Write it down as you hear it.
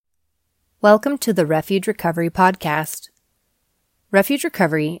Welcome to the Refuge Recovery Podcast. Refuge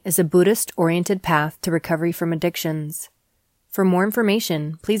Recovery is a Buddhist-oriented path to recovery from addictions. For more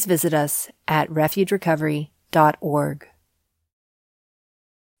information, please visit us at refugerecovery.org.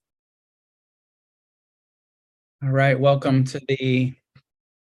 All right, welcome to the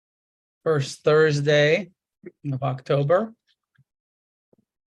first Thursday of October,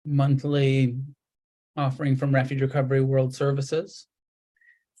 monthly offering from Refuge Recovery World Services.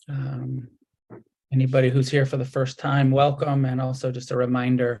 Anybody who's here for the first time, welcome, and also just a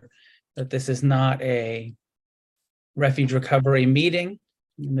reminder that this is not a Refuge Recovery meeting.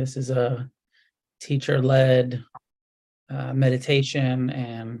 This is a teacher-led meditation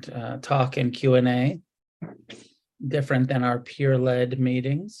and talk and Q&A, different than our peer-led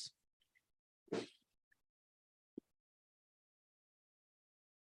meetings.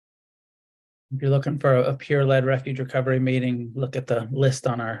 If you're looking for a peer-led Refuge Recovery meeting, look at the list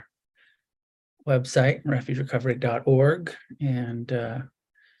on our website, refugerecovery.org, and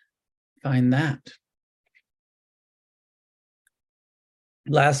find that.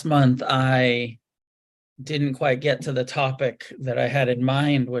 Last month, I didn't quite get to the topic that I had in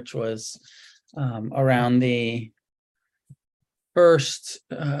mind, which was around the first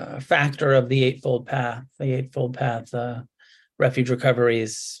factor of the Eightfold Path. The Eightfold Path, Refuge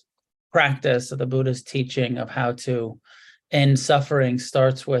Recovery's practice of the Buddha's teaching of how to end suffering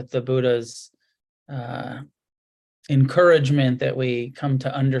starts with the Buddha's encouragement that we come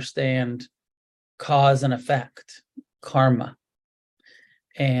to understand cause and effect, karma.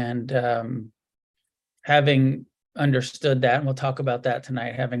 And having understood that, and we'll talk about that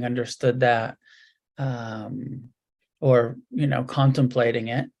tonight, having understood that, or, contemplating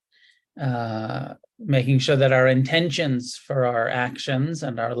it, making sure that our intentions for our actions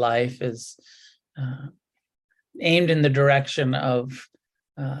and our life is aimed in the direction of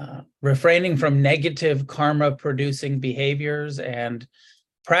refraining from negative karma-producing behaviors and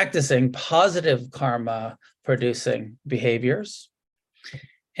practicing positive karma-producing behaviors.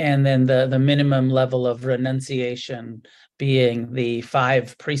 And then the minimum level of renunciation being the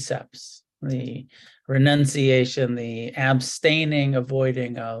 5 precepts, the renunciation, the abstaining,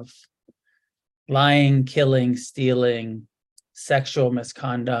 avoiding of lying, killing, stealing, sexual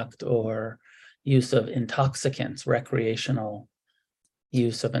misconduct, or use of intoxicants, recreational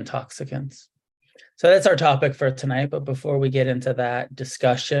use of intoxicants. So that's our topic for tonight. But before we get into that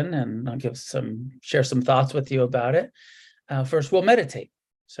discussion, and I'll share some thoughts with you about it, first we'll meditate.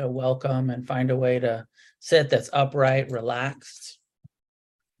 So welcome and find a way to sit that's upright, relaxed.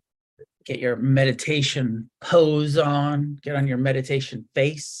 Get your meditation pose on, get on your meditation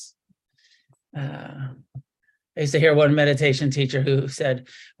face. I used to hear one meditation teacher who said,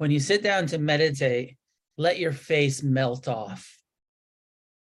 when you sit down to meditate, let your face melt off.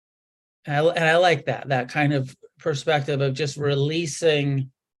 And I like that kind of perspective of just releasing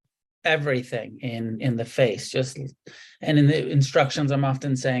everything in the face. And in the instructions, I'm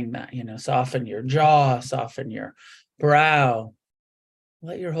often saying that, soften your jaw, soften your brow,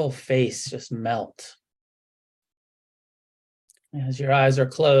 let your whole face just melt. As your eyes are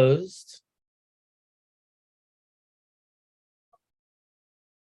closed,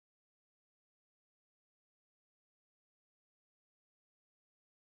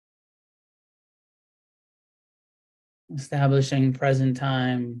 establishing present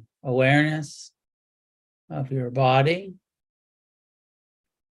time awareness of your body,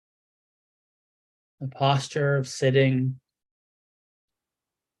 the posture of sitting,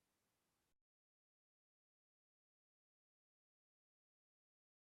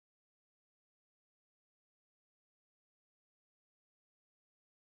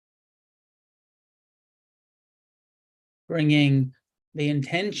 bringing the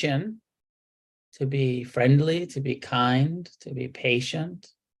intention to be friendly, to be kind, to be patient,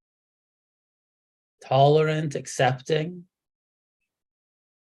 tolerant, accepting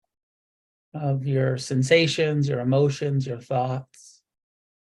of your sensations, your emotions, your thoughts.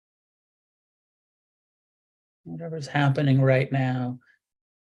 Whatever's happening right now,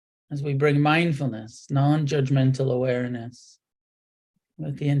 as we bring mindfulness, non-judgmental awareness,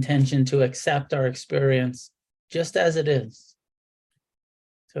 with the intention to accept our experience just as it is.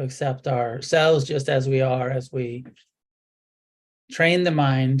 To accept ourselves just as we are, as we train the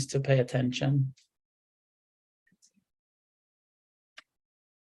mind to pay attention.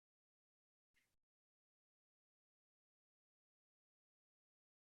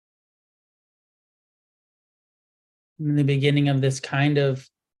 In the beginning of this kind of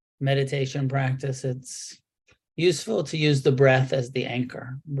meditation practice, it's useful to use the breath as the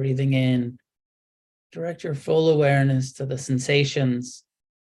anchor. Breathing in, direct your full awareness to the sensations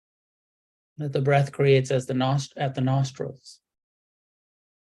that the breath creates at the nostrils.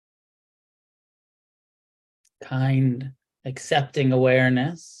 Kind, accepting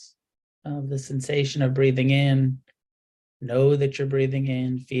awareness of the sensation of breathing in. Know that you're breathing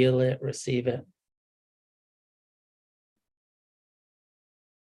in, feel it, receive it.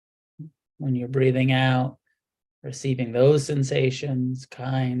 When you're breathing out, receiving those sensations,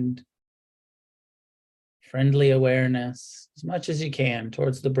 kind, friendly awareness, as much as you can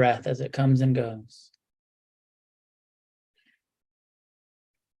towards the breath as it comes and goes.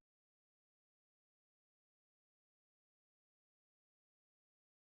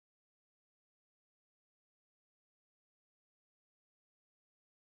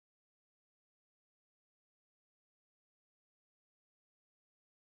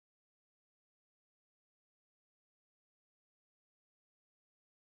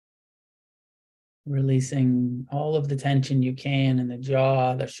 Releasing all of the tension you can in the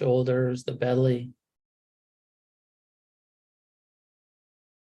jaw, the shoulders, the belly.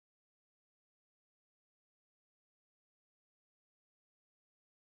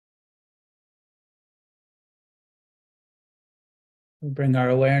 We bring our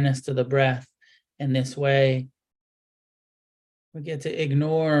awareness to the breath. In this way, we get to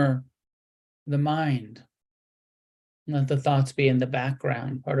ignore the mind. Let the thoughts be in the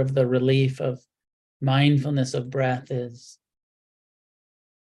background. Part of the relief of mindfulness of breath is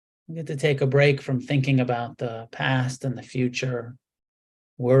we get to take a break from thinking about the past and the future,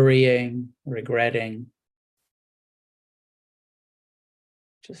 worrying, regretting.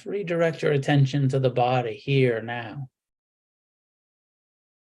 Just redirect your attention to the body here now.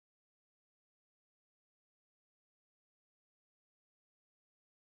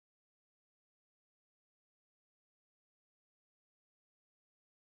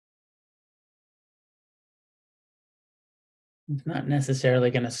 It's not necessarily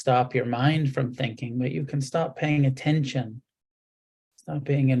going to stop your mind from thinking, but you can stop paying attention, stop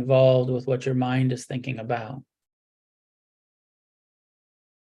being involved with what your mind is thinking about.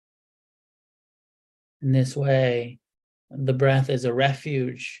 In this way, the breath is a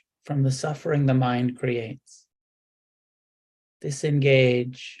refuge from the suffering the mind creates.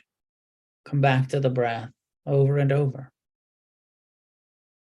 Disengage, come back to the breath over and over.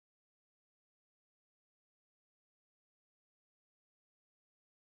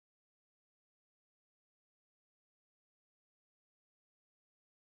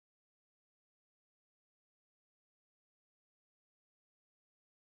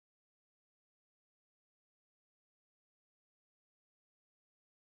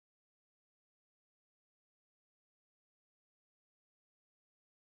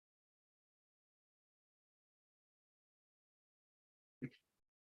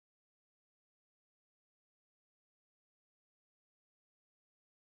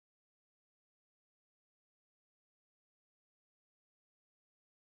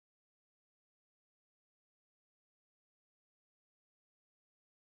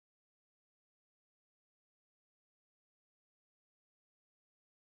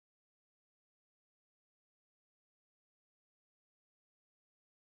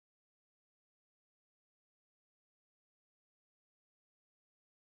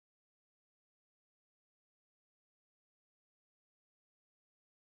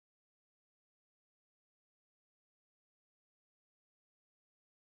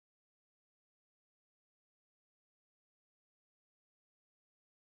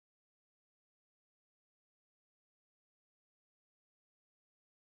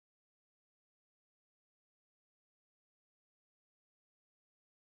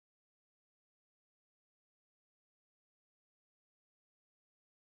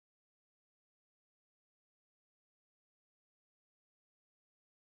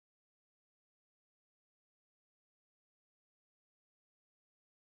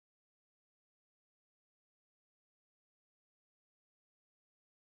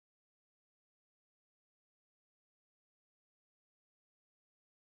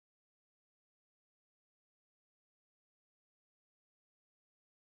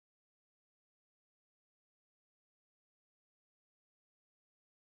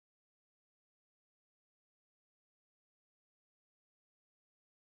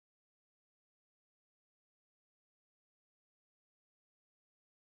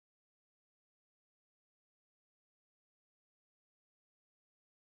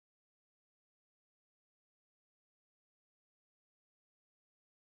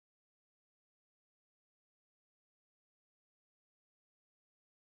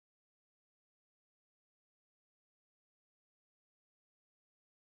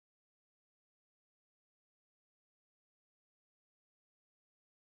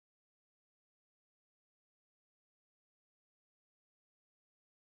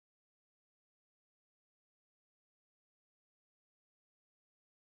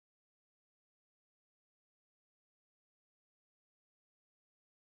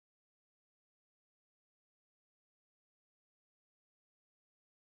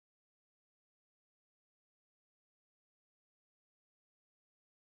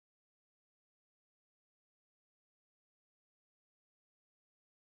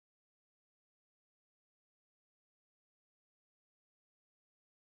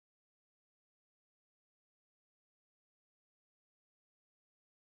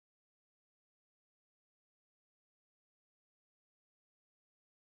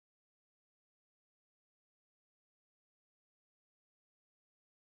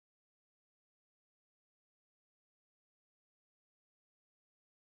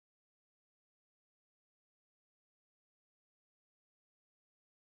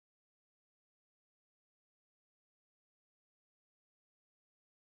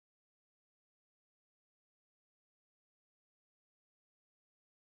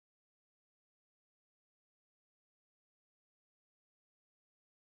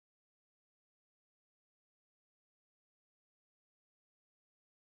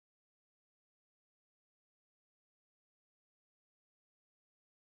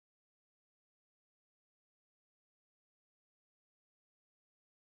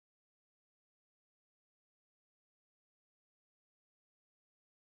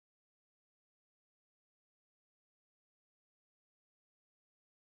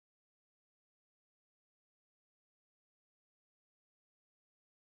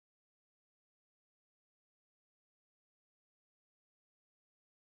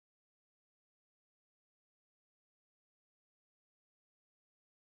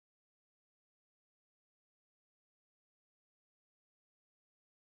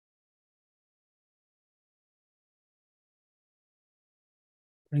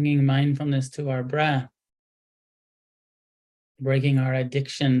 bringing mindfulness to our breath, breaking our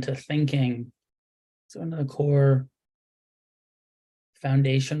addiction to thinking. It's one of the core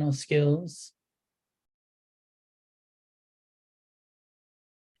foundational skills.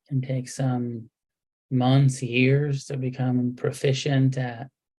 It can take some months, years to become proficient at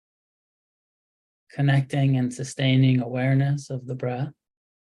connecting and sustaining awareness of the breath.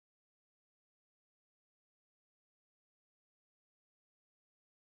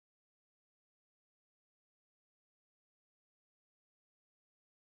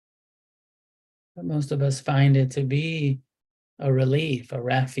 But most of us find it to be a relief, a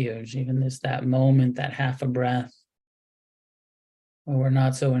refuge, even just that moment, that half a breath, where we're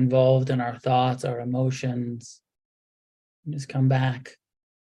not so involved in our thoughts, our emotions. We just come back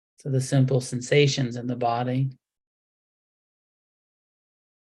to the simple sensations in the body.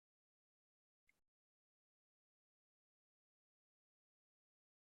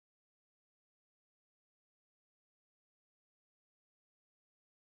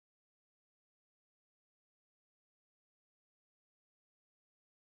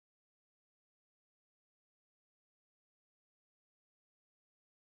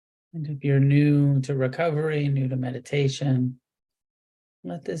 And if you're new to recovery, new to meditation,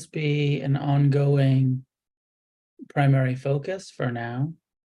 let this be an ongoing primary focus for now.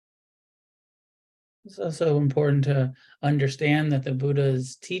 It's also important to understand that the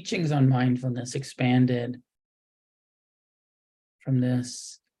Buddha's teachings on mindfulness expanded from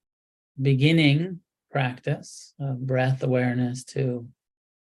this beginning practice of breath awareness to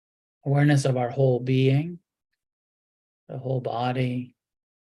awareness of our whole being, the whole body,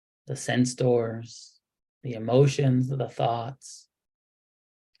 the sense doors, the emotions, the thoughts,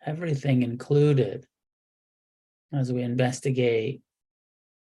 everything included as we investigate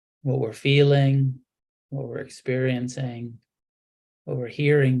what we're feeling, what we're experiencing, what we're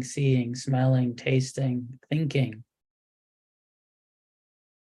hearing, seeing, smelling, tasting, thinking.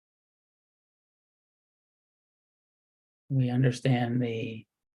 We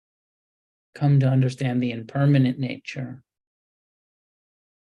come to understand the impermanent nature,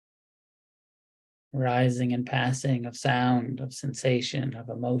 rising and passing of sound, of sensation, of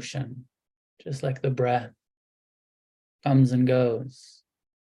emotion, just like the breath comes and goes.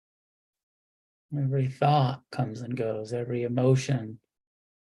 Every thought comes and goes, every emotion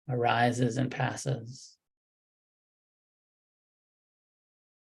arises and passes.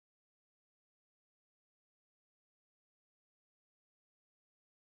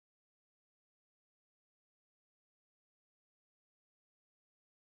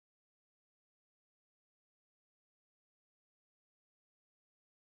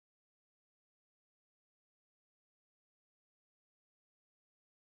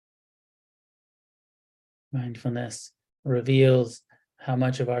 Mindfulness reveals how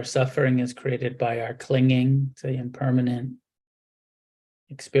much of our suffering is created by our clinging to the impermanent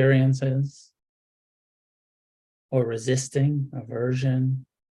experiences or resisting, aversion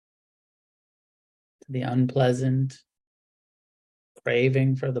to the unpleasant,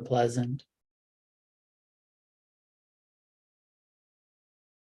 craving for the pleasant.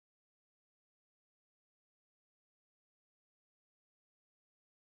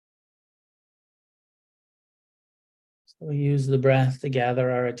 So we use the breath to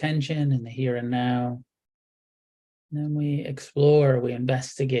gather our attention in the here and now. And then we explore, we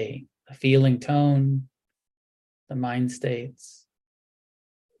investigate the feeling tone, the mind states.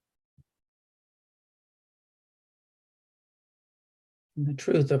 And the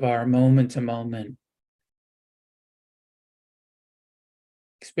truth of our moment to moment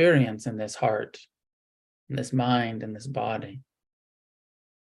experience in this heart, in this mind, in this body.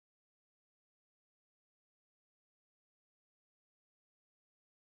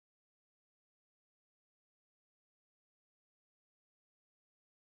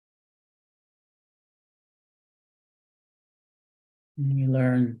 And we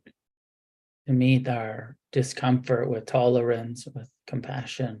learn to meet our discomfort with tolerance, with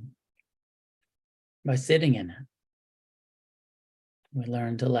compassion, by sitting in it. We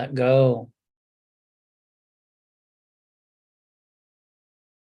learn to let go.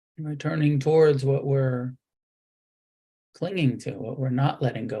 Returning towards what we're clinging to, what we're not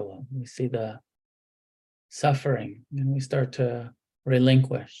letting go of. We see the suffering and we start to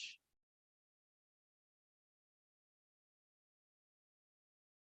relinquish.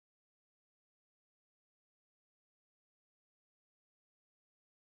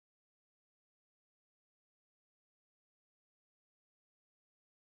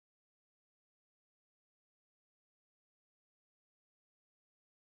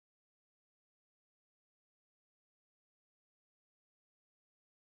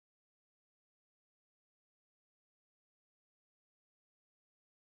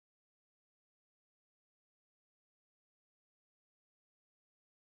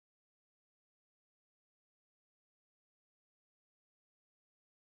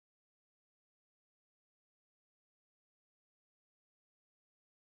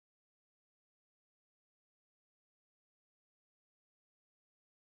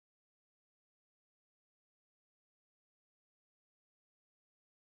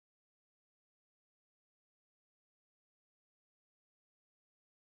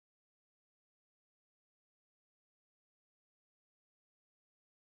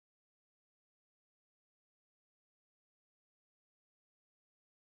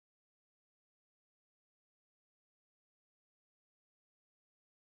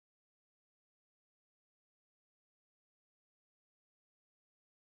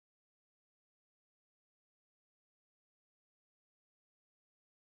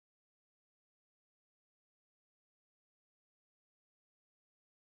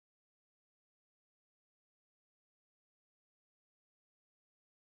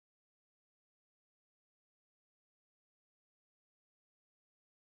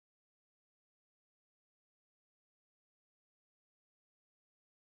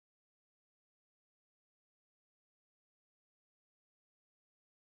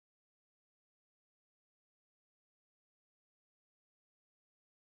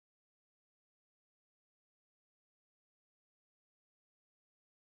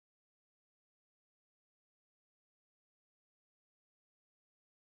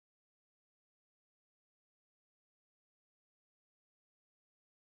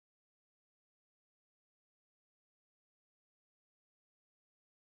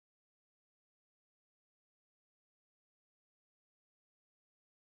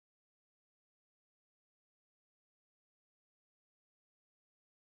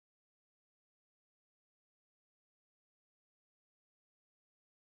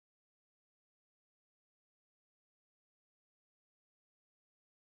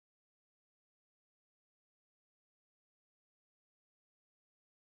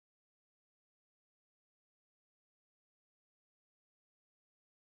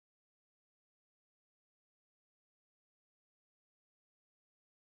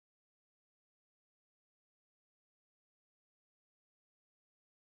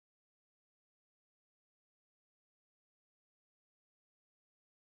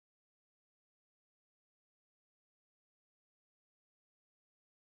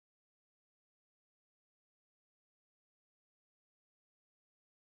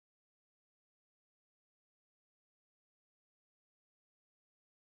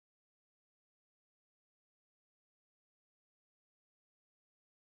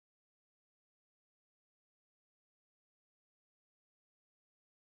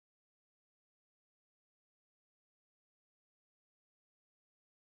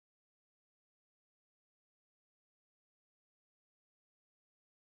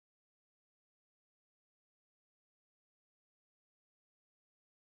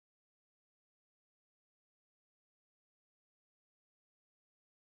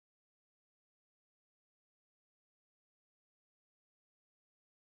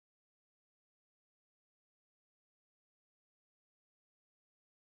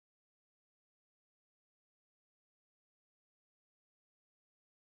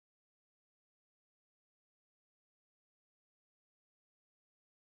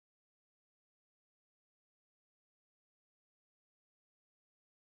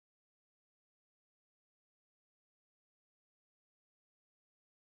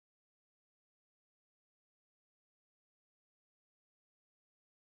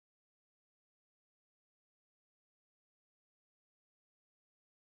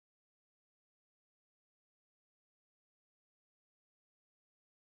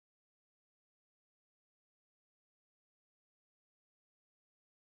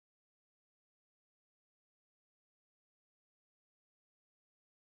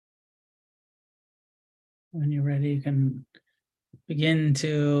 When you're ready, you can begin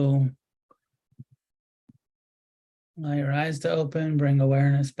to allow your eyes to open, bring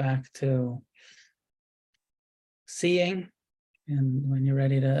awareness back to seeing. And when you're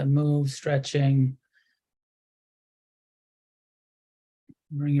ready to move, stretching,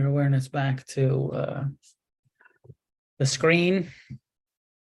 bring your awareness back to the screen.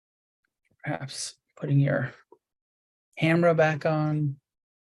 Perhaps putting your camera back on.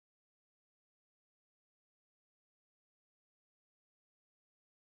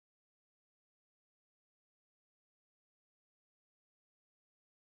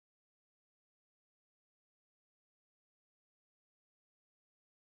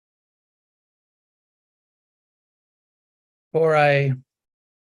 Before I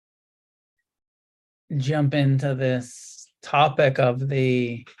jump into this topic of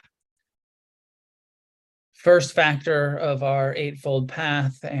the first factor of our eightfold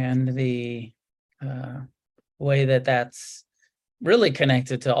path and the way that that's really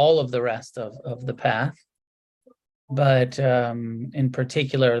connected to all of the rest of the path, but in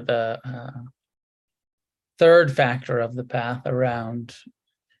particular the third factor of the path around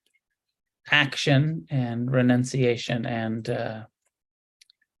action and renunciation and the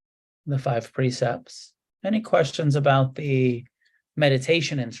 5 precepts. Any questions about the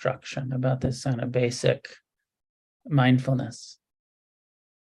meditation instruction, about this kind of basic mindfulness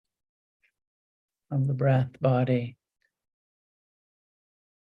of the breath, body?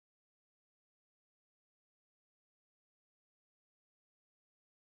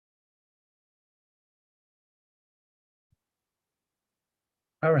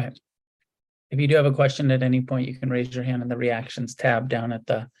 All right. If you do have a question at any point, you can raise your hand in the reactions tab down at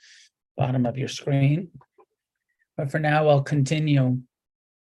the bottom of your screen. But for now, I'll continue.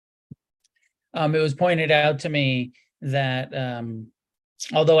 It was pointed out to me that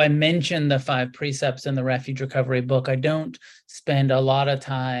although I mentioned the 5 precepts in the Refuge Recovery book, I don't spend a lot of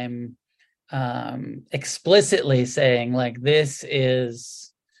time explicitly saying, like, this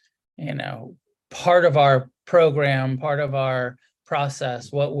is, part of our program, part of our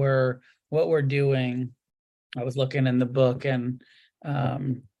process, what we're doing. I was looking in the book, and I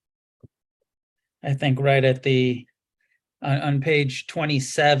think right at the on page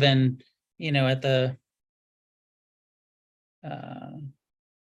 27, at the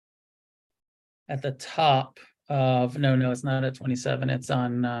top of no, it's not at 27. It's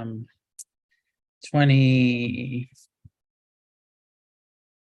on 20.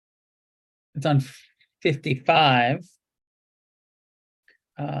 It's on 55.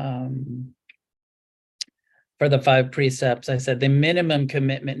 For the 5 precepts, I said the minimum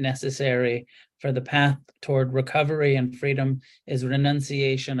commitment necessary for the path toward recovery and freedom is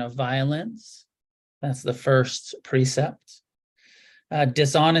renunciation of violence. That's the first precept.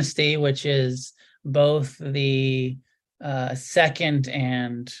 Dishonesty, which is both the second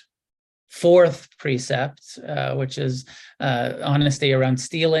and fourth precept, which is honesty around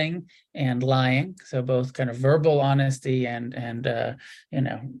stealing and lying. So both kind of verbal honesty and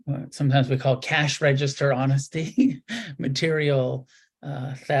sometimes we call cash register honesty, material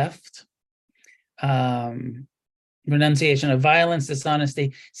theft. Renunciation of violence,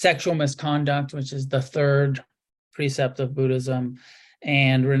 dishonesty, sexual misconduct, which is the third precept of Buddhism,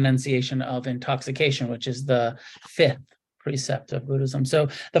 and renunciation of intoxication, which is the fifth precept of Buddhism. So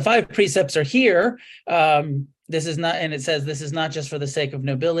the 5 precepts are here. This is not, and it says this is not just for the sake of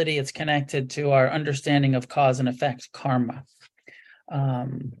nobility, it's connected to our understanding of cause and effect, karma.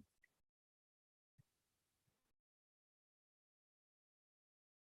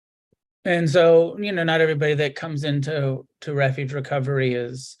 And so, not everybody that comes into Refuge Recovery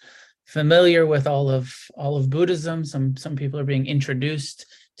is familiar with all of Buddhism. Some people are being introduced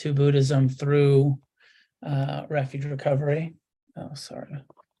to Buddhism through Refuge Recovery. Oh, sorry.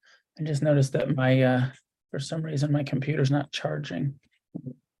 I just noticed that my for some reason my computer's not charging.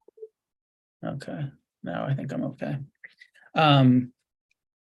 Okay, now I think I'm okay. And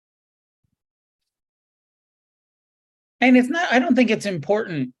it's not, I don't think it's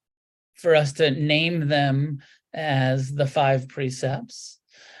important for us to name them as the 5 precepts,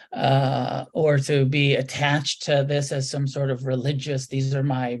 or to be attached to this as some sort of religious, these are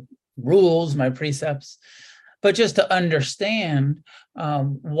my rules, my precepts, but just to understand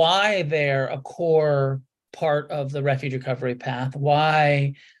why they're a core part of the Refuge Recovery path,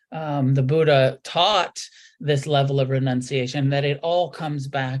 why the Buddha taught this level of renunciation, that it all comes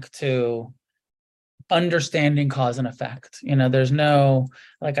back to understanding cause and effect. There's no,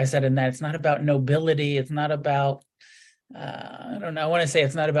 like I said in that, it's not about nobility, it's not about I don't know, I want to say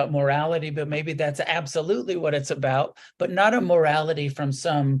it's not about morality, but maybe that's absolutely what it's about, but not a morality from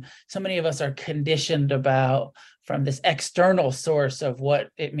so many of us are conditioned about from this external source of what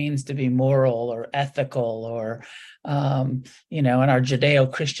it means to be moral or ethical or, in our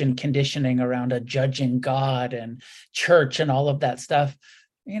Judeo-Christian conditioning around a judging God and church and all of that stuff.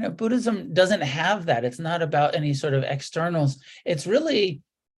 Buddhism doesn't have that. It's not about any sort of externals. It's really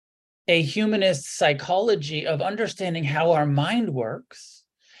a humanist psychology of understanding how our mind works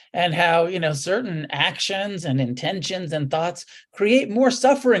and how, certain actions and intentions and thoughts create more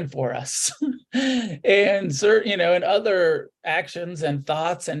suffering for us. And and other actions and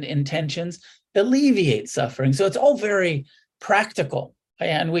thoughts and intentions alleviate suffering. So it's all very practical.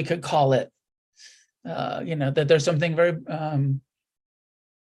 And we could call it, that there's something very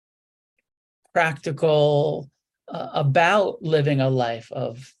practical about living a life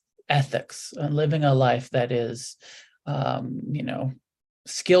of ethics and living a life that is,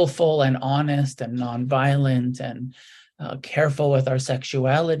 skillful and honest and nonviolent and careful with our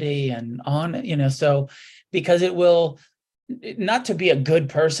sexuality and so because it will not to be a good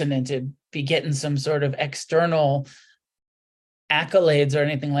person and to be getting some sort of external accolades or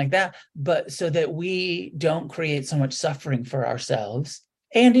anything like that, but so that we don't create so much suffering for ourselves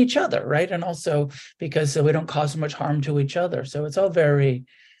and each other, right? And also because so we don't cause so much harm to each other. So it's all very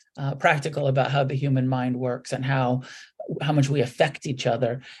practical about how the human mind works and how much we affect each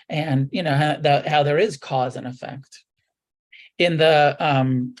other, and how there is cause and effect in the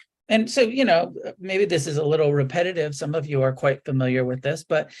and so maybe this is a little repetitive. Some of you are quite familiar with this,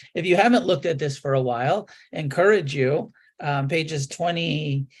 but if you haven't looked at this for a while, encourage you, pages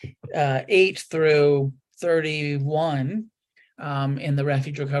 28 through 31 in the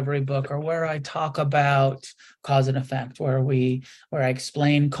Refuge Recovery book, or where I talk about cause and effect, where I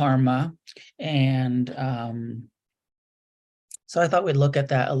explain karma. And so I thought we'd look at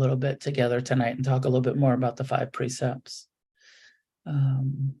that a little bit together tonight and talk a little bit more about the 5 precepts.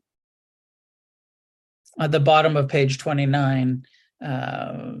 At the bottom of page 29,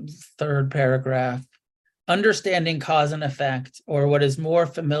 third paragraph, understanding cause and effect, or what is more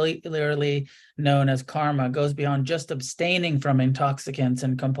familiarly known as karma, goes beyond just abstaining from intoxicants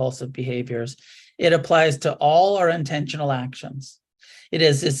and compulsive behaviors. It applies to all our intentional actions. It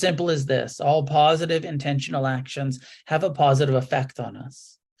is as simple as this: all positive intentional actions have a positive effect on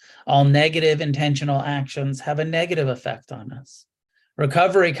us. All negative intentional actions have a negative effect on us.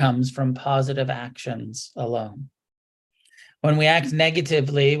 Recovery comes from positive actions alone. When we act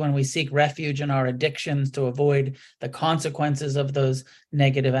negatively, when we seek refuge in our addictions to avoid the consequences of those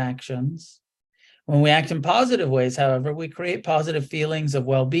negative actions, when we act in positive ways, however, we create positive feelings of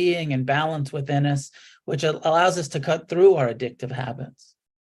well-being and balance within us, which allows us to cut through our addictive habits.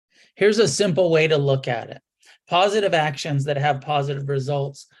 Here's a simple way to look at it. Positive actions that have positive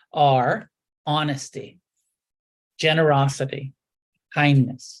results are honesty, generosity,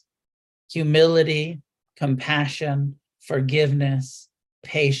 kindness, humility, compassion, forgiveness,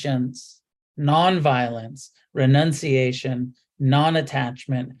 patience, nonviolence, renunciation,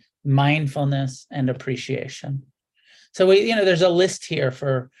 non-attachment, mindfulness, and appreciation. So there's a list here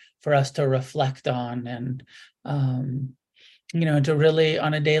for us to reflect on and to really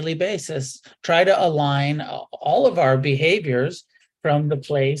on a daily basis try to align all of our behaviors from the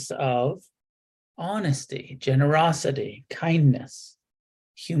place of honesty, generosity, kindness,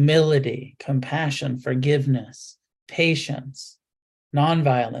 humility, compassion, forgiveness, patience,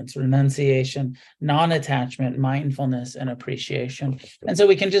 nonviolence, renunciation, non-attachment, mindfulness, and appreciation. And so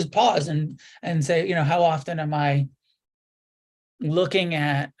we can just pause and say, how often am I looking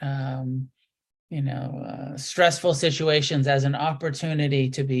at stressful situations as an opportunity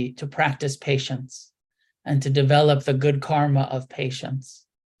to practice patience and to develop the good karma of patience?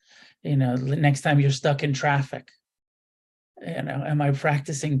 Next time you're stuck in traffic, am I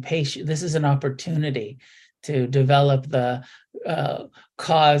practicing patience? This is an opportunity to develop the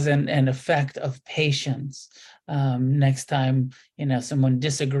cause and effect of patience. Next time, someone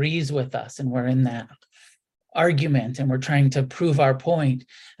disagrees with us and we're in that argument and we're trying to prove our point,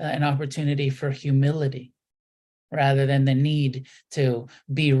 an opportunity for humility rather than the need to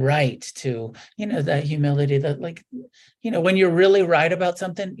be right, to, that humility that when you're really right about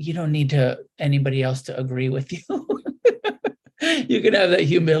something, you don't need anybody else to agree with you. You can have that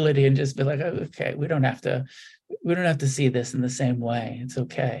humility and just be like, oh, okay, we don't have to see this in the same way. It's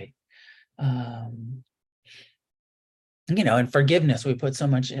okay. In forgiveness, we put so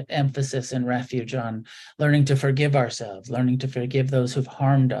much emphasis and refuge on learning to forgive ourselves, learning to forgive those who've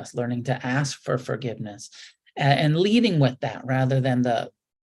harmed us, learning to ask for forgiveness, and leading with that rather than the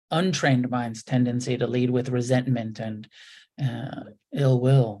untrained mind's tendency to lead with resentment and ill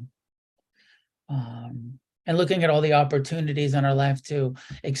will. And looking at all the opportunities in our life to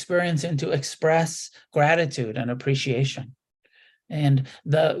experience and to express gratitude and appreciation, and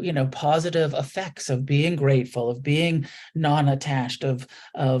the positive effects of being grateful, of being non-attached,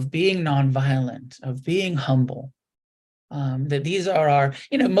 of being nonviolent, of being humble. That these are our,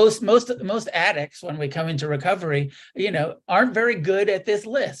 most addicts, when we come into recovery, aren't very good at this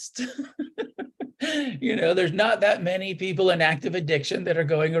list. There's not that many people in active addiction that are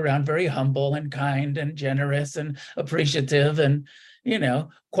going around very humble and kind and generous and appreciative, and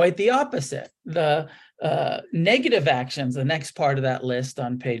quite the opposite. The negative actions, the next part of that list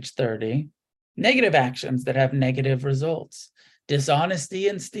on page 30, negative actions that have negative results: dishonesty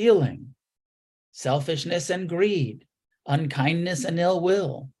and stealing, selfishness and greed, unkindness and ill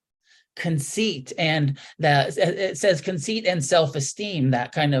will, conceit, and that it says conceit and self-esteem,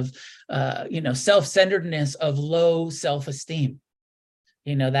 that kind of self-centeredness of low self-esteem,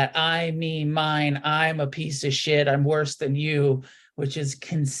 that I, me, mine, I'm a piece of shit, I'm worse than you, which is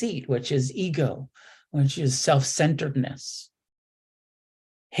conceit, which is ego, which is self-centeredness.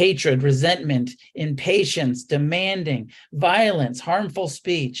 Hatred, resentment, impatience, demanding, violence, harmful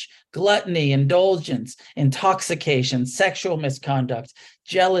speech, gluttony, indulgence, intoxication, sexual misconduct,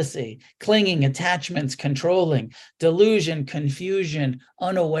 jealousy, clinging, attachments, controlling, delusion, confusion,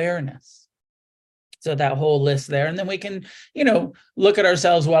 unawareness. So that whole list there. And then we can, look at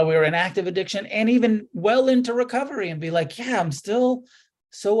ourselves while we were in active addiction and even well into recovery and be like, yeah, I'm still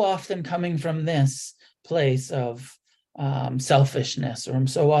so often coming from this place of selfishness, or I'm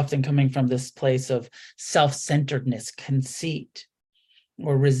so often coming from this place of self-centeredness, conceit,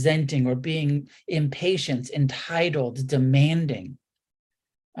 or resenting, or being impatient, entitled, demanding,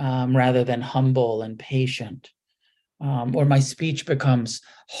 rather than humble and patient. Or my speech becomes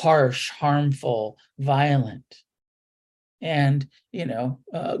harsh, harmful, violent. And,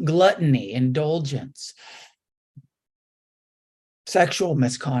 gluttony, indulgence, sexual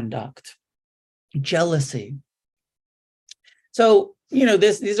misconduct, jealousy. So,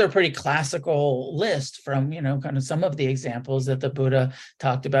 these are pretty classical lists from, kind of some of the examples that the Buddha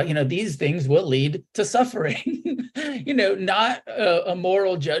talked about. These things will lead to suffering, not a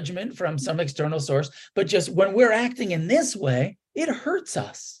moral judgment from some external source, but just when we're acting in this way, it hurts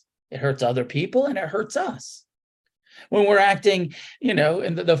us. It hurts other people and it hurts us. When we're acting, in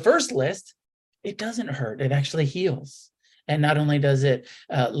the first list, it doesn't hurt. It actually heals. And not only does it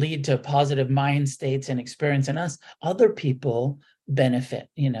lead to positive mind states and experience in us, other people benefit,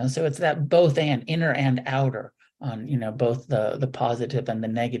 so it's that both and, inner and outer, on, both the positive and the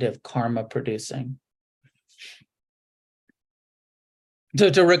negative karma producing. So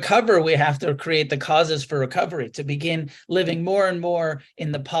to recover, we have to create the causes for recovery, to begin living more and more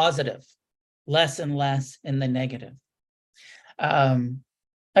in the positive, less and less in the negative.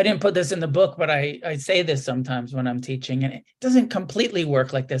 I didn't put this in the book, but I say this sometimes when I'm teaching, and it doesn't completely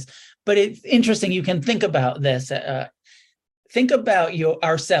work like this, but it's interesting. You can think about this. Think about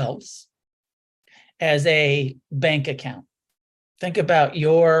ourselves as a bank account. Think about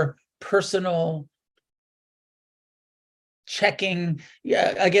your personal checking.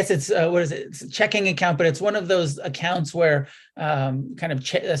 Yeah, I guess it's it's a checking account, but it's one of those accounts where kind of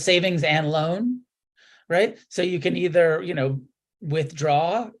savings and loan, right? So you can either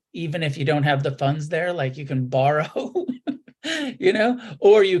withdraw even if you don't have the funds there, like you can borrow,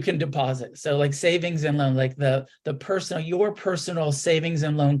 or you can deposit. So like savings and loan, like your personal savings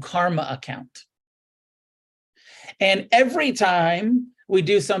and loan karma account. And every time we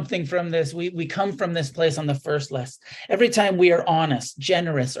do something from this, we come from this place on the first list. Every time we are honest,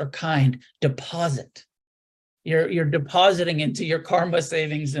 generous, or kind, deposit. You're depositing into your karma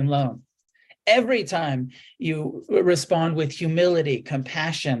savings and loan. Every time you respond with humility,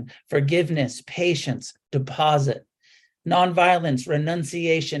 compassion, forgiveness, patience, deposit. Nonviolence,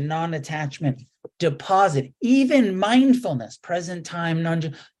 renunciation, non-attachment, deposit. Even mindfulness, present time,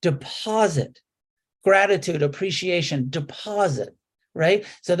 deposit. Gratitude, appreciation, deposit, right?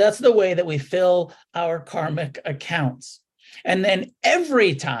 So that's the way that we fill our karmic accounts. And then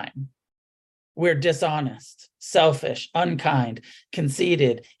every time we're dishonest, selfish, unkind,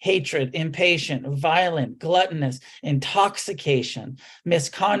 conceited, hatred, impatient, violent, gluttonous, intoxication,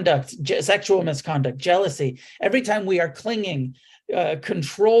 misconduct, sexual misconduct, jealousy. Every time we are clinging,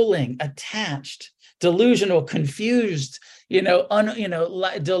 controlling, attached, delusional, confused, out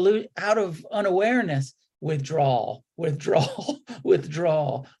of unawareness, withdrawal.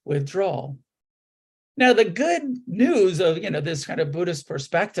 Now, the good news of, this kind of Buddhist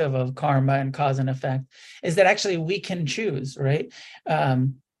perspective of karma and cause and effect is that actually we can choose, right?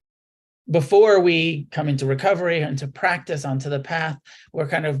 before we come into recovery, into practice, onto the path, we're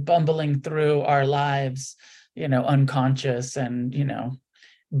kind of bumbling through our lives, unconscious and,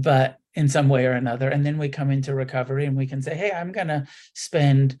 but in some way or another. And then we come into recovery and we can say, hey, I'm going to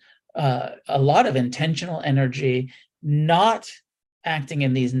spend a lot of intentional energy not acting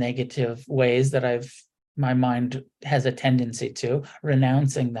in these negative ways that my mind has a tendency to,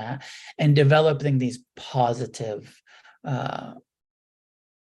 renouncing that and developing these positive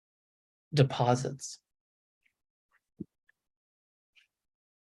deposits.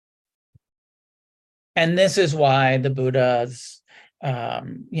 And this is why the Buddha's,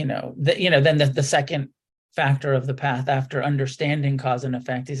 then the second factor of the path after understanding cause and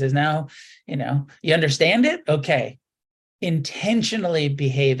effect, he says, now, you understand it? Okay. Intentionally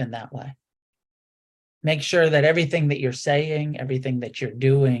behave in that way. Make sure that everything that you're saying, everything that you're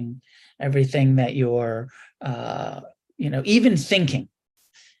doing, everything that you're, even thinking,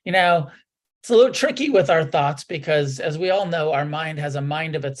 it's a little tricky with our thoughts because, as we all know, our mind has a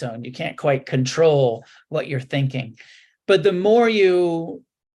mind of its own. You can't quite control what you're thinking. But the more you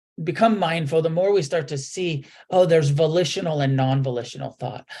become mindful, the more we start to see, oh, there's volitional and non-volitional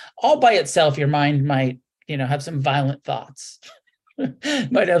thought. All by itself, your mind might, have some violent thoughts,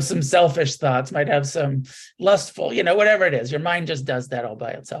 might have some selfish thoughts, might have some lustful, whatever it is. Your mind just does that all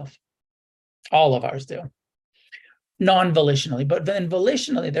by itself. All of ours do. Non-volitionally, but then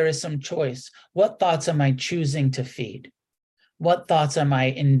volitionally, there is some choice. What thoughts am I choosing to feed? What thoughts am I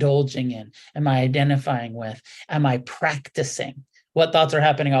indulging in? Am I identifying with? Am I practicing? What thoughts are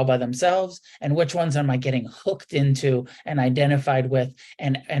happening all by themselves? And which ones am I getting hooked into and identified with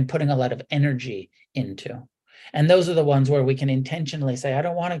and putting a lot of energy into? And those are the ones where we can intentionally say, I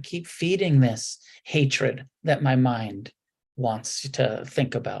don't want to keep feeding this hatred that my mind wants to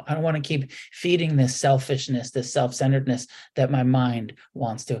think about. I don't want to keep feeding this selfishness, this self-centeredness that my mind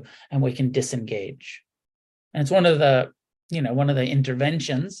wants to, and we can disengage. And it's one of the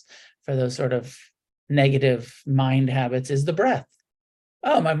interventions for those sort of negative mind habits is the breath.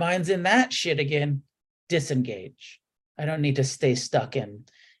 Oh, my mind's in that shit again. Disengage. I don't need to stay stuck in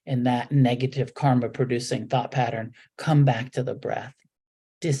that negative karma producing thought pattern. Come back to the breath.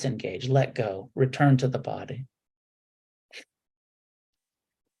 Disengage, let go, return to the body.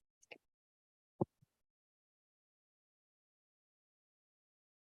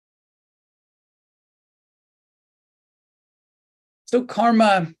 So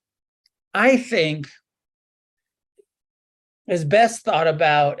karma, I think, is best thought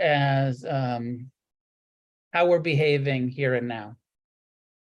about as how we're behaving here and now.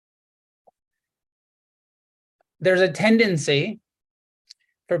 There's a tendency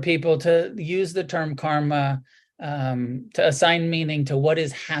for people to use the term karma to assign meaning to what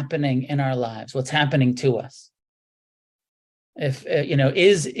is happening in our lives, what's happening to us. If,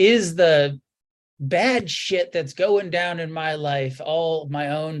 is the bad shit that's going down in my life all my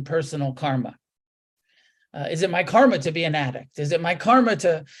own personal karma? Is it my karma to be an addict? Is it my karma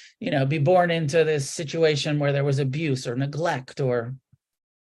to, be born into this situation where there was abuse or neglect? Or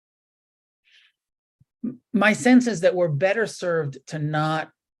my sense is that we're better served to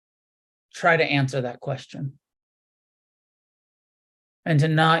not try to answer that question and to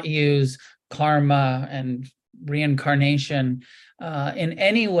not use karma and reincarnation in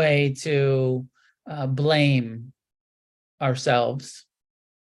any way to blame ourselves,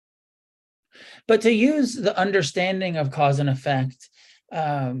 but to use the understanding of cause and effect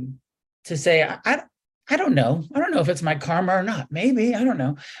to say, I don't know. I don't know if it's my karma or not. Maybe, I don't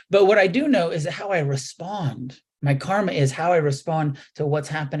know. But what I do know is how I respond. My karma is how I respond to what's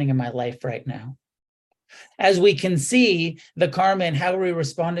happening in my life right now. As we can see, the karma and how we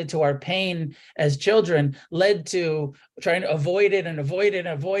responded to our pain as children led to trying to avoid it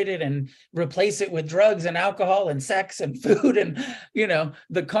and replace it with drugs and alcohol and sex and food. And,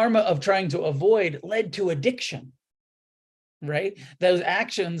 the karma of trying to avoid led to addiction, right? Those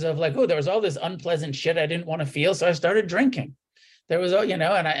actions of like, oh, there was all this unpleasant shit I didn't want to feel, so I started drinking. There was,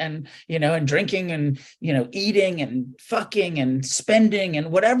 and drinking and, eating and fucking and spending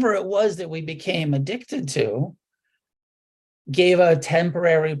and whatever it was that we became addicted to gave a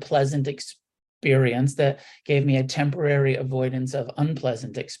temporary pleasant experience that gave me a temporary avoidance of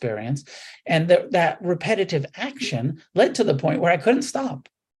unpleasant experience. And that repetitive action led to the point where I couldn't stop.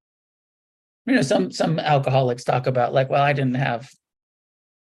 Some alcoholics talk about like, well, I didn't have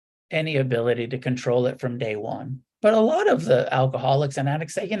any ability to control it from day one. But a lot of the alcoholics and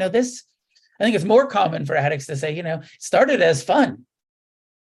addicts say, this, I think it's more common for addicts to say, it started as fun.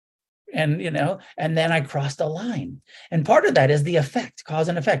 And, and then I crossed a line. And part of that is the effect, cause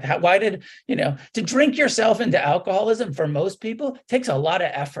and effect. Why did, to drink yourself into alcoholism for most people takes a lot of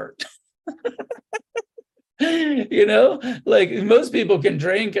effort. You know, like most people can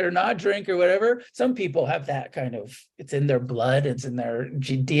drink or not drink or whatever. Some people have that kind of, it's in their blood, it's in their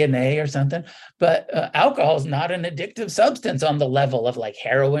DNA or something. But alcohol is not an addictive substance on the level of like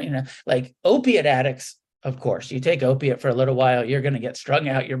heroin, you know, like opiate addicts. Of course, you take opiate for a little while, you're going to get strung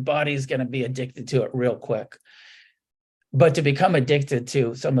out. Your body's going to be addicted to it real quick. But to become addicted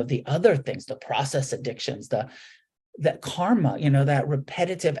to some of the other things, the process addictions, that karma, you know, that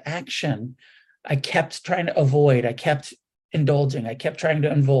repetitive action, I kept trying to avoid, I kept indulging, I kept trying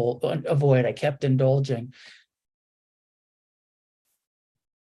to avoid, I kept indulging.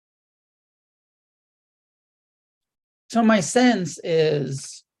 So my sense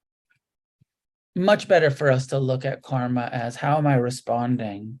is much better for us to look at karma as, how am I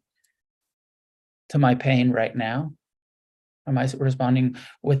responding to my pain right now? Am I responding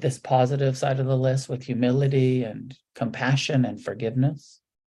with this positive side of the list, with humility and compassion and forgiveness?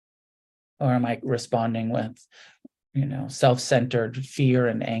 Or am I responding with, you know, self-centered fear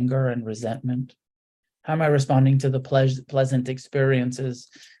and anger and resentment? How am I responding to the pleasant experiences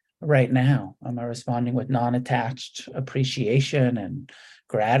right now? Am I responding with non-attached appreciation and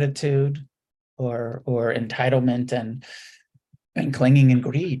gratitude, or entitlement and clinging and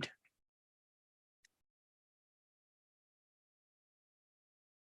greed?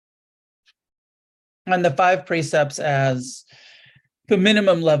 And the 5 precepts as the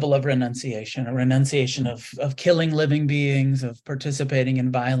minimum level of renunciation, a renunciation of killing living beings, of participating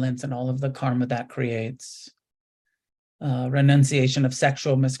in violence and all of the karma that creates. Renunciation of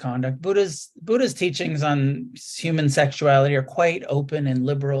sexual misconduct. Buddha's teachings on human sexuality are quite open and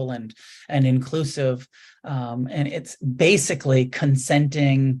liberal and inclusive, and it's basically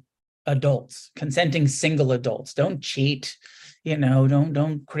consenting adults, consenting single adults. Don't cheat, you know.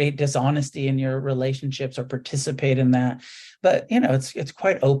 Don't create dishonesty in your relationships or participate in that. But you know, it's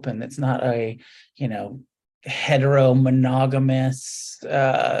quite open. It's not a, you know, hetero monogamous,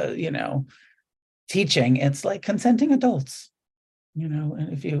 you know, teaching. It's like consenting adults, you know.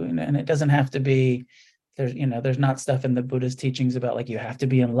 And if you, and it doesn't have to be, there's, you know, there's not stuff in the Buddha's teachings about like you have to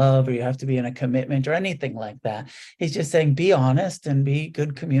be in love or you have to be in a commitment or anything like that. He's just saying be honest and be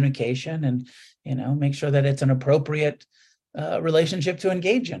good communication, and you know, make sure that it's an appropriate relationship to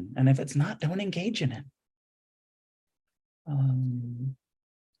engage in, and if it's not, don't engage in it.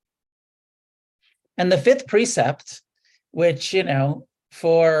 And the 5th precept, which, you know,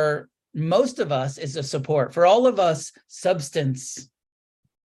 for most of us is a support. For all of us substance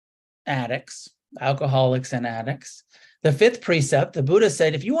addicts, alcoholics and addicts, the 5th precept, the Buddha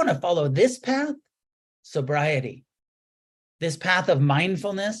said, if you want to follow this path, sobriety, this path of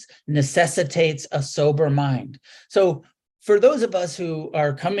mindfulness necessitates a sober mind. So for those of us who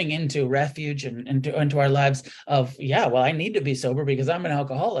are coming into refuge and into our lives of, yeah, well, I need to be sober because I'm an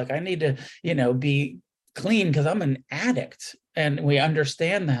alcoholic. I need to, you know, be clean because I'm an addict. And we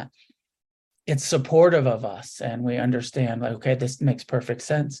understand that. It's supportive of us, and we understand, like, okay, this makes perfect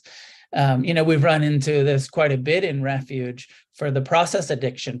sense. You know, we've run into this quite a bit in refuge for the process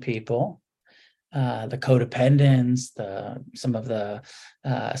addiction people, the codependents, some of the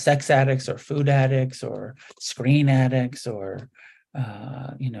sex addicts or food addicts or screen addicts or,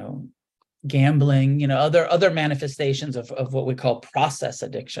 you know, gambling, you know, other manifestations of what we call process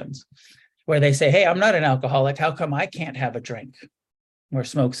addictions, where they say, hey, I'm not an alcoholic. How come I can't have a drink or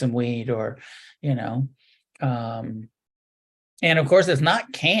smoke some weed or, you know, and of course it's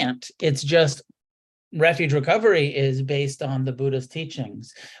not can't, it's just refuge recovery is based on the Buddha's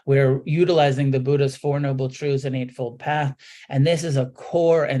teachings. We're utilizing the Buddha's 4 Noble Truths and Eightfold Path. And this is a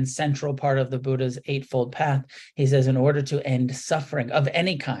core and central part of the Buddha's Eightfold Path. He says, in order to end suffering of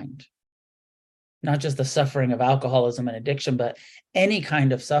any kind, not just the suffering of alcoholism and addiction, but any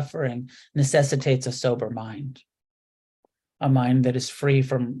kind of suffering, necessitates a sober mind. A mind that is free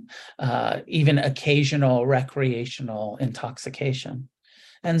from even occasional recreational intoxication.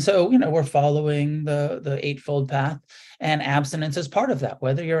 And so, you know, we're following the Eightfold Path, and abstinence is part of that,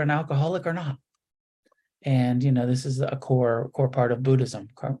 whether you're an alcoholic or not. And, you know, this is a core part of Buddhism,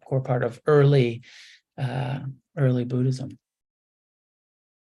 core part of early Buddhism.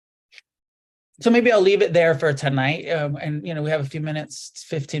 So maybe I'll leave it there for tonight. And, you know, we have a few minutes,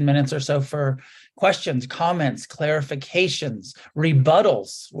 15 minutes or so for questions, comments, clarifications,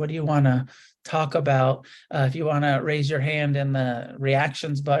 rebuttals. What do you want to talk about? If you want to raise your hand in the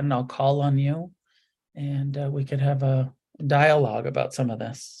reactions button, I'll call on you, and we could have a dialogue about some of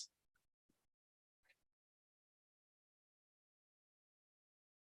this.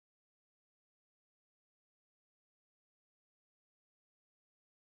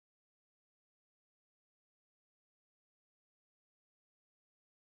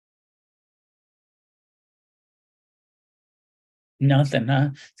 Nothing, huh?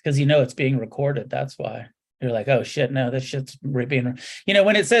 It's because it's being recorded. That's why you're like, oh shit, no, this shit's being.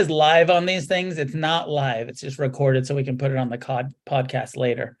 When it says live on these things, it's not live. It's just recorded so we can put it on the podcast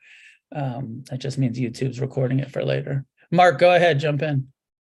later. That just means YouTube's recording it for later. Mark, go ahead, jump in.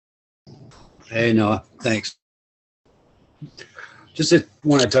 Hey, Noah, thanks. Just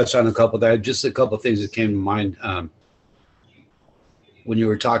want to touch on a couple of things that came to mind when you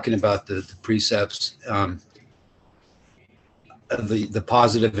were talking about the precepts, the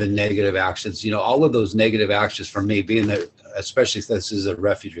positive and negative actions. All of those negative actions for me, being that, especially if this is a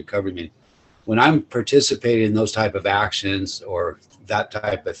refuge recovery meeting, when I'm participating in those type of actions or that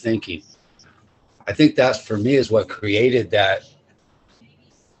type of thinking, I think that for me is what created that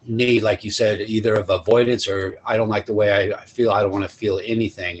need, like you said, either of avoidance or I don't like the way I feel. I don't want to feel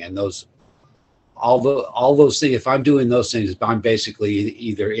anything. And all those things, if I'm doing those things, I'm basically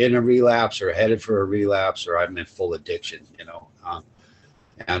either in a relapse or headed for a relapse or I'm in full addiction,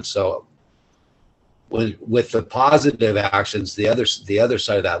 and so with the positive actions, the other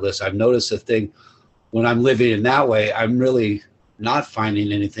side of that list, I've noticed a thing when I'm living in that way, I'm really not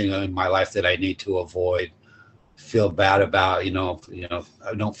finding anything in my life that I need to avoid, feel bad about. I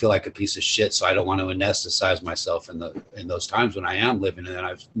don't feel like a piece of shit, so I don't want to anesthetize myself in those times when I am living. And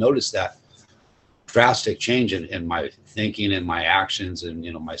I've noticed that drastic change in my thinking and my actions and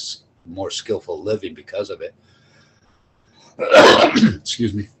my more skillful living because of it.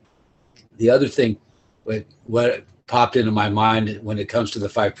 Excuse me. The other thing, what popped into my mind when it comes to the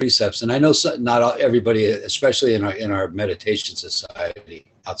 5 precepts, and I know not everybody, especially in our meditation society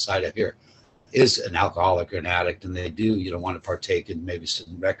outside of here, is an alcoholic or an addict, and they do want to partake in maybe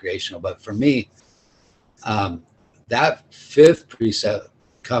some recreational. But for me, that 5th precept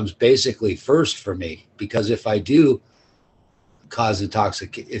comes basically first for me, because if I do cause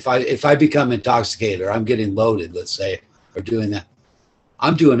if I become intoxicated or I'm getting loaded, let's say, or doing that,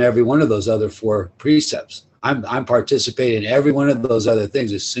 I'm doing every one of those other 4 precepts. I'm participating in every one of those other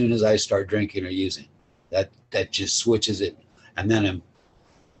things as soon as I start drinking or using. That just switches it, and then I'm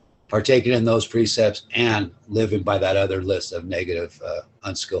partaking in those precepts and living by that other list of negative,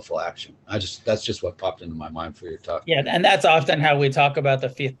 unskillful action. That's just what popped into my mind for your talk. Yeah, and that's often how we talk about the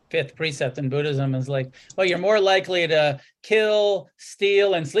fifth precept in Buddhism is like, well, you're more likely to kill,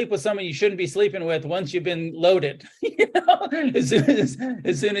 steal, and sleep with someone you shouldn't be sleeping with once you've been loaded. As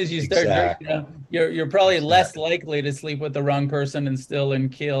soon as you start drinking, you're probably less likely to sleep with the wrong person and steal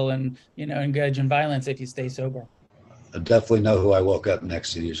and kill and engage in violence if you stay sober. I definitely know who I woke up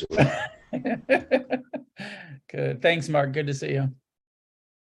next to usually. Good. Thanks, Mark. Good to see you.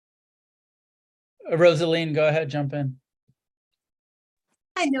 Rosaline, go ahead, jump in.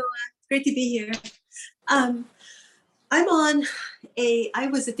 Hi, Noah. Great to be here. I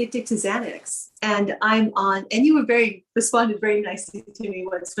was addicted to Xanax, and and you responded very nicely to me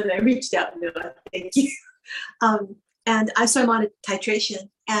once when I reached out, Noah. Thank you. So I'm on a titration,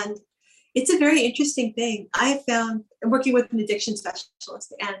 and it's a very interesting thing. I found, I'm working with an addiction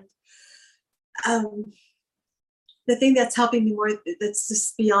specialist, and the thing that's helping me more, that's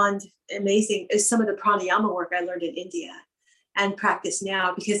just beyond amazing, is some of the pranayama work I learned in India and practice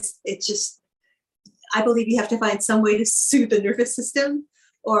now, because I believe you have to find some way to soothe the nervous system,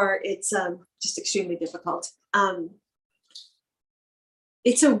 or it's just extremely difficult.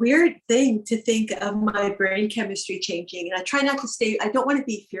 It's a weird thing to think of my brain chemistry changing, and I try not to I don't want to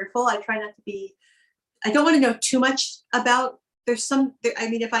be fearful. I don't want to know too much about,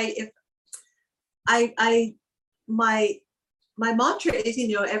 my mantra is,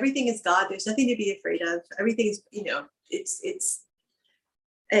 everything is God. There's nothing to be afraid of. Everything is, it's,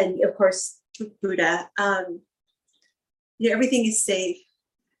 and of course, Buddha, everything is safe.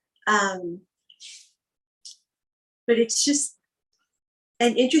 But it's just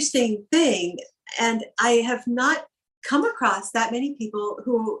an interesting thing. And I have not come across that many people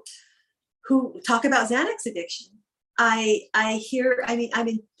who talk about Xanax addiction. I'm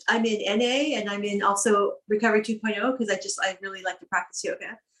in NA, and I'm in also Recovery 2.0, because I really like to practice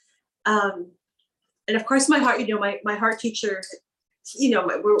yoga. And of course, my heart, my heart teacher,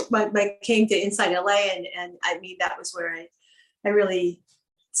 my came to Inside LA, and that was where I really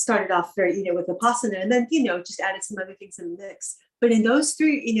started off very, with Vipassana, and then, just added some other things in the mix. But in those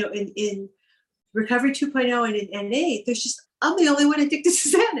 3, in Recovery 2.0 and in NA, I'm the only one addicted to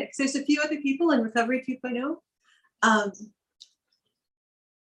Xanax. There's a few other people in Recovery 2.0. I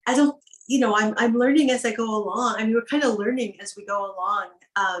don't, I'm learning as I go along. We're kind of learning as we go along.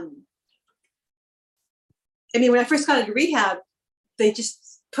 When I first got into rehab, they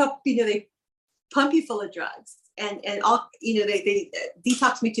just they pump you full of drugs, and all, they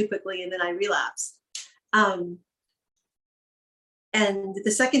detox me too quickly, and then I relapse. And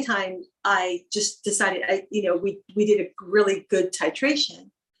the second time, I just decided, we did a really good titration.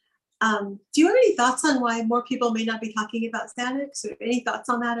 Do you have any thoughts on why more people may not be talking about Xanax, or any thoughts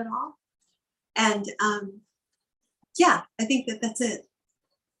on that at all? And yeah, I think that's it.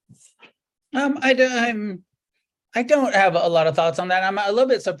 I don't have a lot of thoughts on that. I'm a little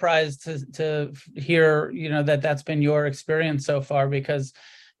bit surprised to hear, that's been your experience so far, because,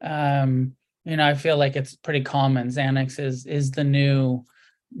 I feel like it's pretty common. Xanax is the new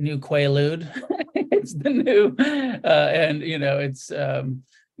Quaalude. It's the new, and it's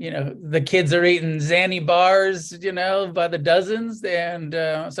the kids are eating Xanny bars, by the dozens, and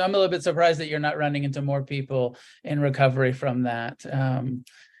so I'm a little bit surprised that you're not running into more people in recovery from that.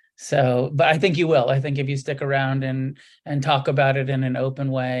 But I think you will. I think if you stick around and talk about it in an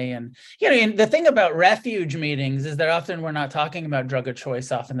open way, and and the thing about refuge meetings is that often we're not talking about drug of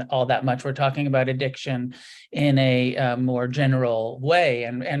choice often all that much. We're talking about addiction in a more general way,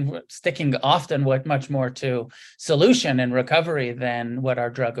 and we're sticking often much more to solution and recovery than what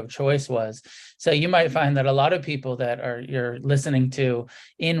our drug of choice was. So you might find that a lot of people that you're listening to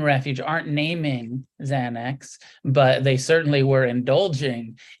in refuge aren't naming Xanax, but they certainly were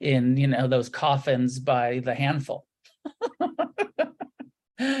indulging in those coffins by the handful.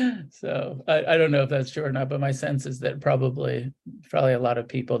 So I don't know if that's true or not, but my sense is that probably a lot of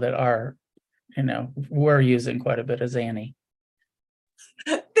people that are were using quite a bit of Xanny.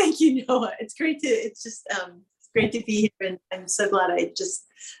 Thank you, Noah. It's great to be here, and I'm so glad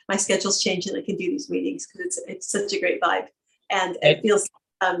my schedule's changed and I can do these meetings, because it's such a great vibe, and it feels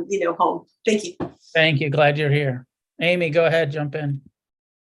home. Thank you. Thank you. Glad you're here. Amy, go ahead, jump in.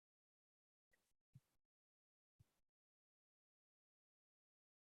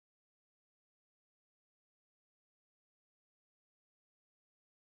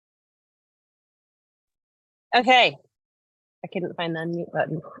 Okay, I couldn't find the unmute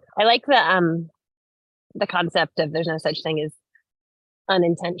button. I like the concept of there's no such thing as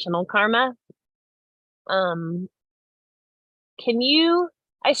unintentional karma. I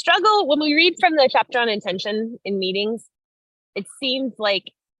struggle when we read from the chapter on intention in meetings. It seems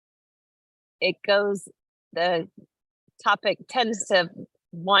like the topic tends to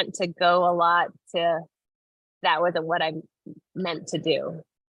want to go a lot to that wasn't what I meant to do.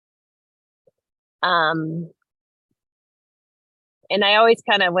 And I always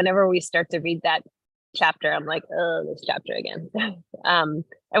kind of, whenever we start to read that chapter, I'm like, oh, this chapter again. I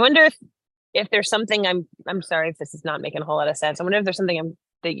wonder if there's something I'm sorry if this is not making a whole lot of sense. I wonder if there's something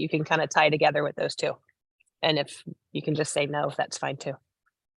that you can kind of tie together with those two. And if you can just say no, if that's fine too.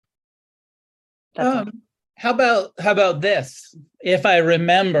 How about this? If I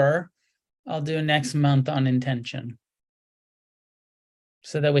remember, I'll do next month on intention,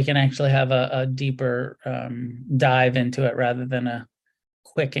 so that we can actually have a deeper dive into it rather than a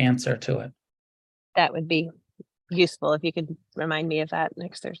quick answer to it. That would be useful. If you could remind me of that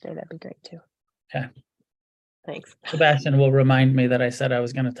next Thursday, that'd be great too. Okay. Thanks. Sebastian will remind me that I said I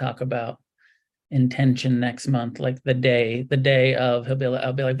was going to talk about intention next month, like the day of.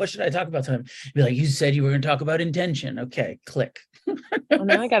 I'll be like, what should I talk about to him? He'll be like, you said you were going to talk about intention. Okay, click. Well,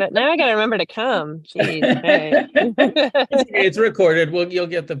 now I got to remember to come. Jeez, hey. It's recorded. You'll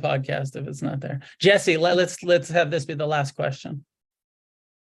get the podcast if it's not there. Jesse, let's have this be the last question.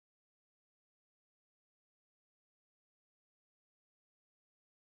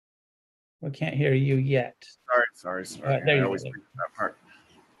 We can't hear you yet. Sorry. There you I always go. forget that part.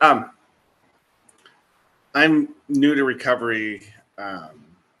 I'm new to recovery,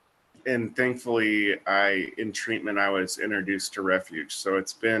 and thankfully, in treatment I was introduced to refuge. So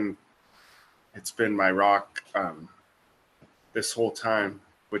it's been my rock this whole time,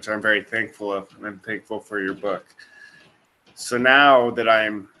 which I'm very thankful of. And I'm thankful for your book. So now that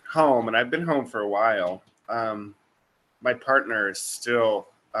I'm home, and I've been home for a while, my partner is still.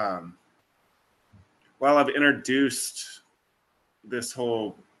 While I've introduced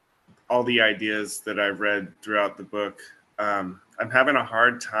all the ideas that I've read throughout the book, I'm having a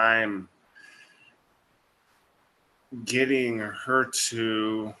hard time getting her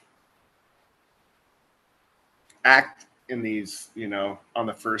to act in these, on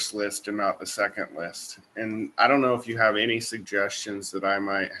the first list and not the second list. And I don't know if you have any suggestions that I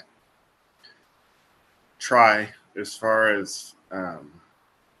might try as far as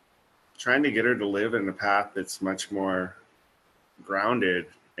trying to get her to live in a path that's much more grounded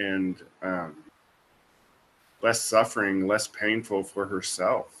and less suffering, less painful for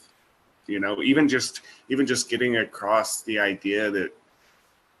herself. Even just getting across the idea that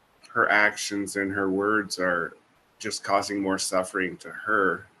her actions and her words are just causing more suffering to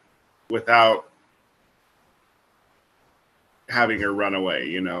her without having her run away,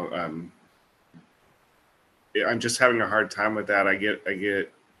 you know. I'm just having a hard time with that. I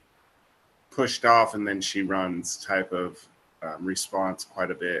get pushed off and then she runs type of response quite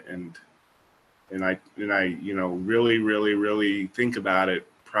a bit, and I you know, really think about it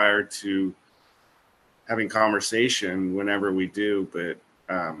prior to having conversation whenever we do, but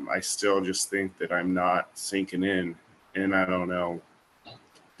I still just think that I'm not sinking in, and I don't know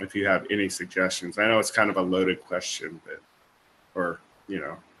if you have any suggestions. I know it's kind of a loaded question, but, or, you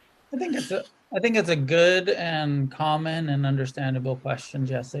know. I think it's a good and common and understandable question,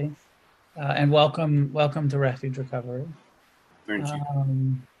 Jesse. And welcome to Refuge Recovery. Thank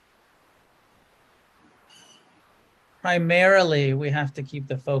you. Primarily, we have to keep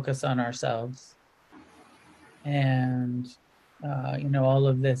the focus on ourselves. And, you know, all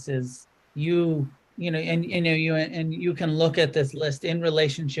of this is you know, and, you know, you can look at this list in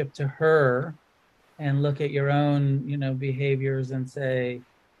relationship to her and look at your own, you know, behaviors and say,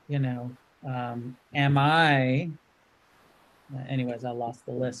 you know, am I, anyways, I lost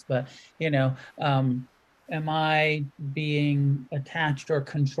the list, but, you know, am I being attached or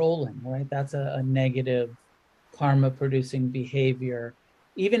controlling, right? That's a negative karma producing behavior.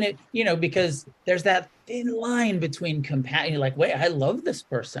 Even it, you know, because there's that thin line between compassion, like, wait, I love this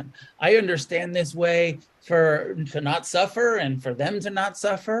person. I understand this way to not suffer and for them to not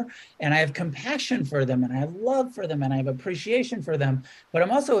suffer. And I have compassion for them and I have love for them and I have appreciation for them. But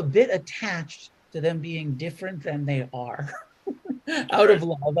I'm also a bit attached to them being different than they are. Out of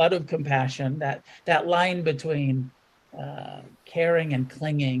love, out of compassion, that line between caring and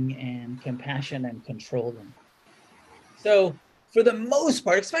clinging and compassion and controlling. So for the most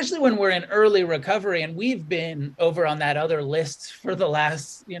part, especially when we're in early recovery, and we've been over on that other list for the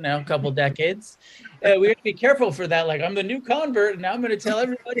last, you know, couple decades, we have to be careful for that. Like, I'm the new convert, and now I'm going to tell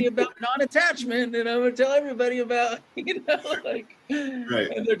everybody about non-attachment, and I'm going to tell everybody about, you know, like,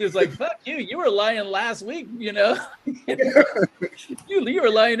 and they're just like, fuck you, you were lying last week, you know. You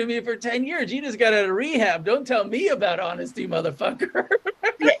were lying to me for 10 years. You just got out of rehab. Don't tell me about honesty, motherfucker.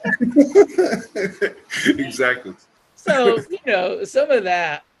 Exactly. So, you know, some of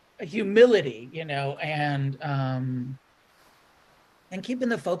that humility, you know, and keeping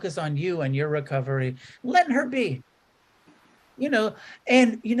the focus on you and your recovery, letting her be, you know,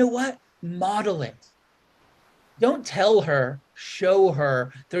 and you know what? Model it. Don't tell her, show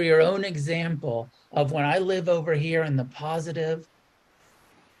her through your own example of when I live over here in the positive,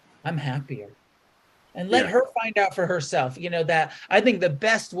 I'm happier. And let her find out for herself, you know, that I think the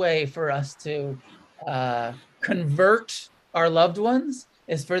best way for us to convert our loved ones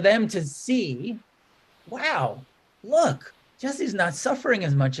is for them to see, wow, look, Jesse's not suffering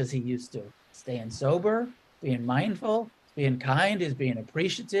as much as he used to. Staying sober, being mindful, being kind, he's being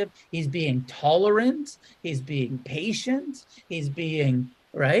appreciative, he's being tolerant, he's being patient, he's being,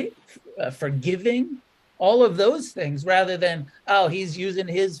 right, forgiving. All of those things, rather than, oh, he's using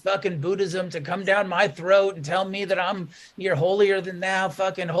his fucking Buddhism to come down my throat and tell me that you're holier than thou,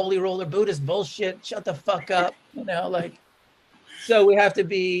 fucking holy roller Buddhist bullshit. Shut the fuck up. You know, like, so we have to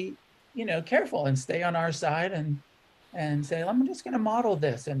be, you know, careful and stay on our side and say, I'm just going to model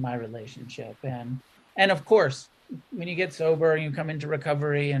this in my relationship. And of course, when you get sober and you come into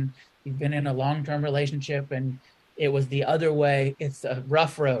recovery and you've been in a long-term relationship and it was the other way, it's a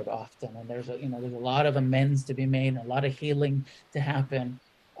rough road often, and there's a lot of amends to be made, a lot of healing to happen,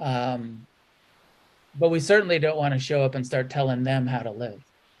 but we certainly don't want to show up and start telling them how to live.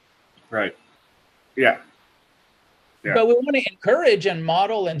 Right. Yeah. But we want to encourage and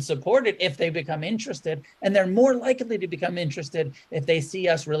model and support it if they become interested, and they're more likely to become interested if they see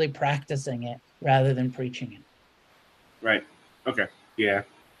us really practicing it rather than preaching it. Right. Okay. Yeah.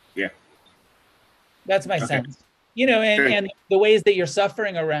 That's my sense. You know, and the ways that you're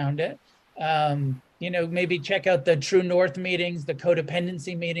suffering around it, you know, maybe check out the True North meetings, the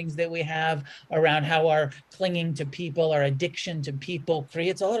codependency meetings that we have around how our clinging to people, our addiction to people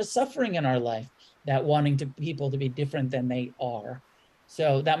creates a lot of suffering in our life, that wanting to people to be different than they are.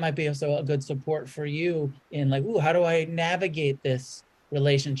 So that might be also a good support for you in like, ooh, how do I navigate this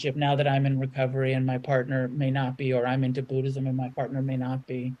relationship now that I'm in recovery and my partner may not be, or I'm into Buddhism and my partner may not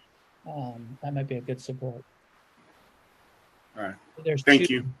be. That might be a good support. All right. There's Thank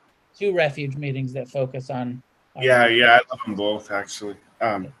you. Two refuge meetings that focus on. Yeah, I love them both, actually.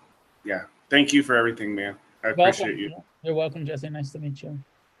 Yeah. Thank you for everything, man. I appreciate you. You're welcome, Jesse. Nice to meet you.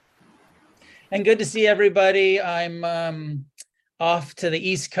 And good to see everybody. I'm off to the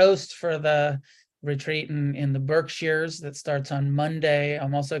East Coast for the retreat in the Berkshires that starts on Monday.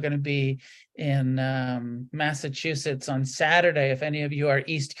 I'm also going to be in Massachusetts on Saturday. If any of you are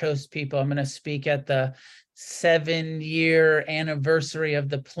East Coast people, I'm going to speak at the 7-year anniversary of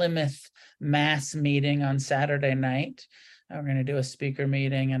the Plymouth Mass meeting on Saturday night. We're going to do a speaker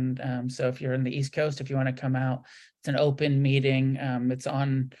meeting. And so if you're in the East Coast, if you want to come out, it's an open meeting. It's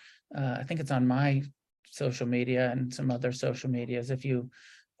on, I think it's on my social media and some other social medias. If you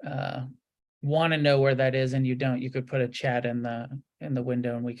want to know where that is and you don't, you could put a chat in the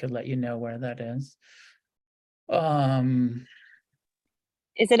window and we could let you know where that is.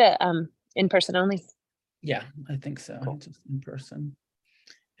 Is it a in person only? Yeah, I think so. Cool. Just in person.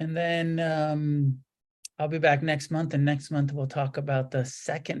 And then I'll be back next month, and next month we'll talk about the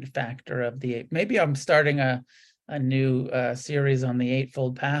second factor of the 8. Maybe I'm starting a new series on the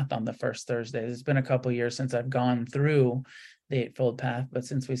Eightfold Path on the first Thursday. It's been a couple years since I've gone through the Eightfold Path, but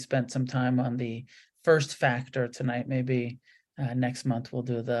since we spent some time on the first factor tonight, maybe next month we'll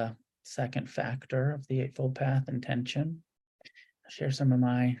do the second factor of the Eightfold Path, intention. I'll share some of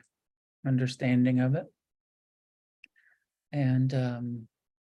my understanding of it. And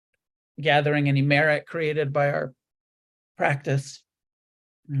gathering any merit created by our practice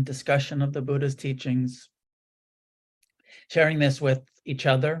and discussion of the Buddha's teachings, sharing this with each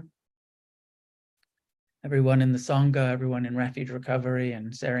other, everyone in the Sangha, everyone in Refuge Recovery,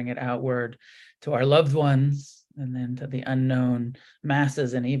 and sharing it outward to our loved ones, and then to the unknown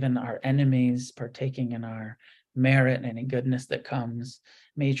masses and even our enemies, partaking in our merit and any goodness that comes.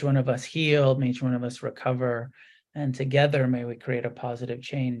 May each one of us heal, may each one of us recover, and together may we create a positive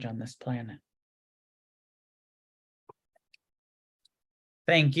change on this planet.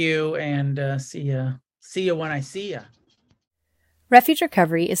 Thank you, and see you when I see you. Refuge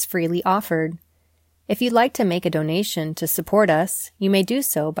Recovery is freely offered. If you'd like to make a donation to support us, you may do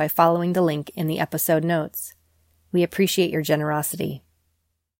so by following the link in the episode notes. We appreciate your generosity.